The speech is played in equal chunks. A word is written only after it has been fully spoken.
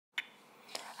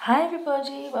Hi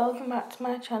everybody, welcome back to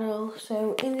my channel.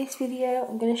 So in this video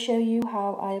I'm going to show you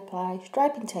how I apply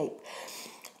striping tape.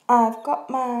 I've got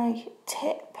my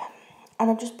tip and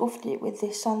I've just buffed it with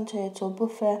this Sand Turtle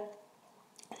buffer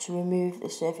to remove the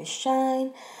surface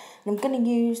shine. And I'm going to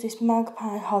use this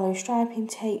Magpie hollow striping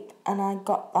tape, and I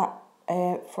got that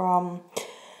from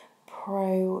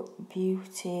Pro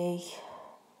Beauty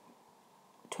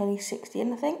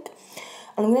 2016 I think.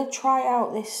 And I'm going to try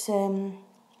out this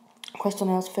Crystal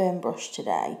Nails Firm brush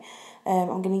today.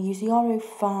 I'm going to use the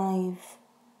R05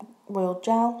 Royal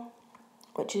Gel,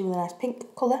 which is with a nice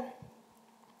pink colour.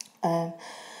 I'm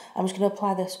just going to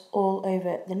apply this all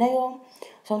over the nail.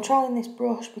 So I'm trialling this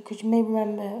brush because you may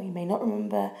remember, or you may not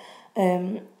remember,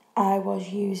 I was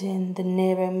using the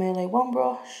Nero Merlot 1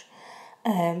 brush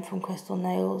from Crystal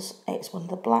Nails. It's one of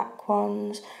the black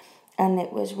ones, and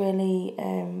it was really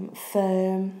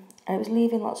firm, and it was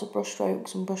leaving lots of brush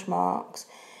strokes and brush marks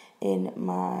in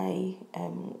my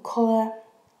colour,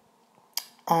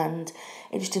 and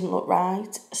it just didn't look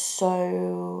right.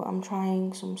 So I'm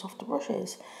trying some softer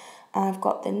brushes. I've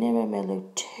got the Nero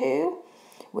Merlot 2,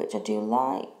 which I do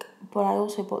like, but I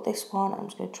also bought this one. I'm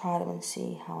just going to try them and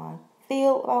see how I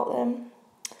feel about them.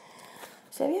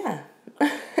 So yeah,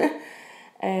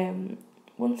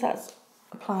 once that's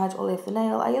applied all over the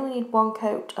nail, I only need one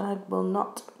coat and I will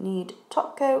not need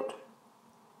top coat.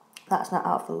 That's not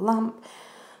out of the lamp.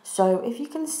 So if you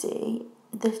can see,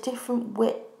 there's different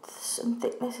widths and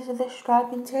thicknesses of this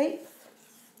striping tape,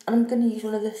 and I'm going to use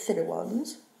one of the thinner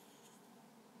ones.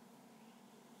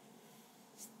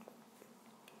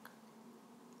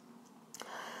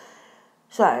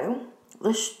 So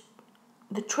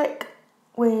the trick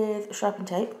with striping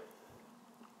tape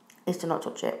is to not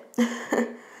touch it.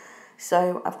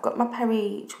 So I've got my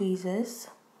Perry tweezers,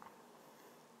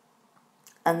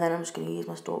 and then I'm just going to use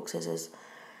my stalk scissors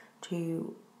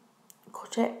to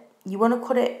cut it. You want to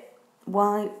cut it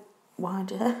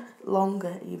wider,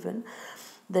 longer even,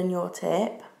 than your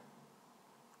tape,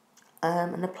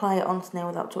 and apply it onto the nail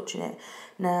without touching it.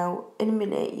 Now, in a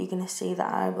minute, you're going to see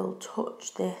that I will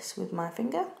touch this with my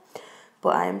finger, but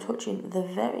I am touching the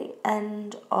very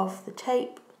end of the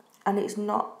tape, and it's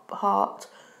not part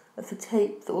of the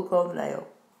tape that will go on the nail.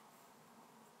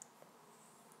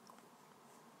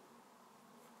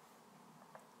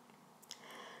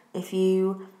 If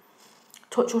you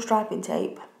touch your striping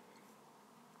tape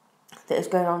that is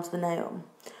going onto the nail,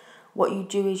 what you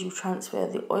do is you transfer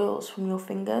the oils from your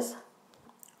fingers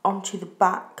onto the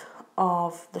back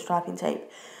of the striping tape,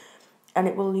 and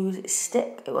it will lose its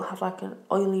stick. It will have like an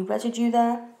oily residue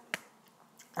there,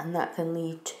 and that can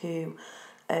lead to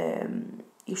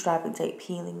your striping tape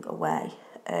peeling away.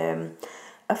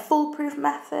 A foolproof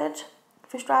method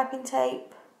for striping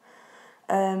tape,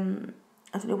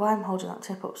 I don't know why I'm holding that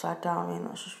tip upside down. I mean,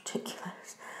 that's just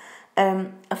ridiculous.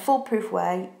 A foolproof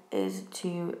way is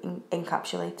to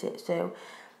encapsulate it. So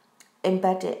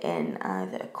embed it in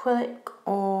either acrylic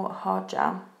or hard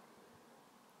gel.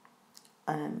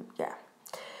 Yeah.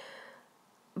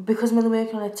 Because I'm only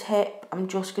working on a tip, I'm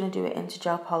just going to do it into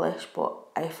gel polish, but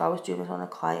if I was doing this on a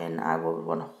client, I would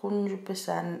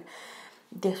 100%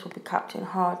 this will be capped in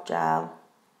hard gel,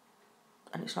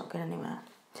 and it's not going anywhere.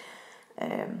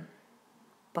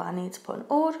 But I need to put an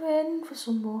order in for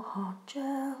some more hard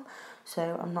gel,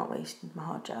 so I'm not wasting my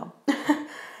hard gel.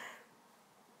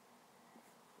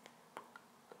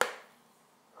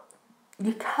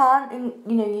 You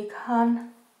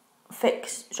can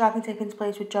fix striping tape into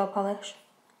place with gel polish.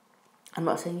 I'm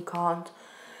not saying you can't,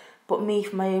 but me,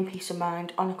 for my own peace of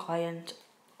mind, on a client,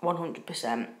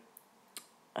 100%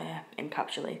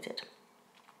 encapsulated.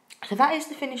 So that is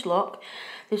the finished look.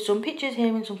 There's some pictures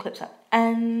here and some clips at the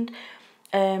end.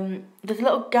 There's a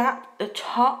little gap at the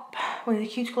top where the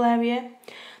cuticle area.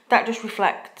 That just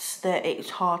reflects that it's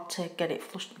hard to get it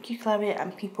flushed in the cuticle area,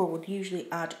 and people would usually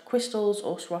add crystals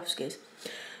or Swarovskis.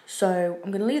 So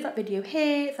I'm going to leave that video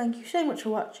here. Thank you so much for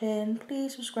watching.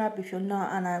 Please subscribe if you're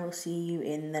not, and I will see you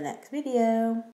in the next video.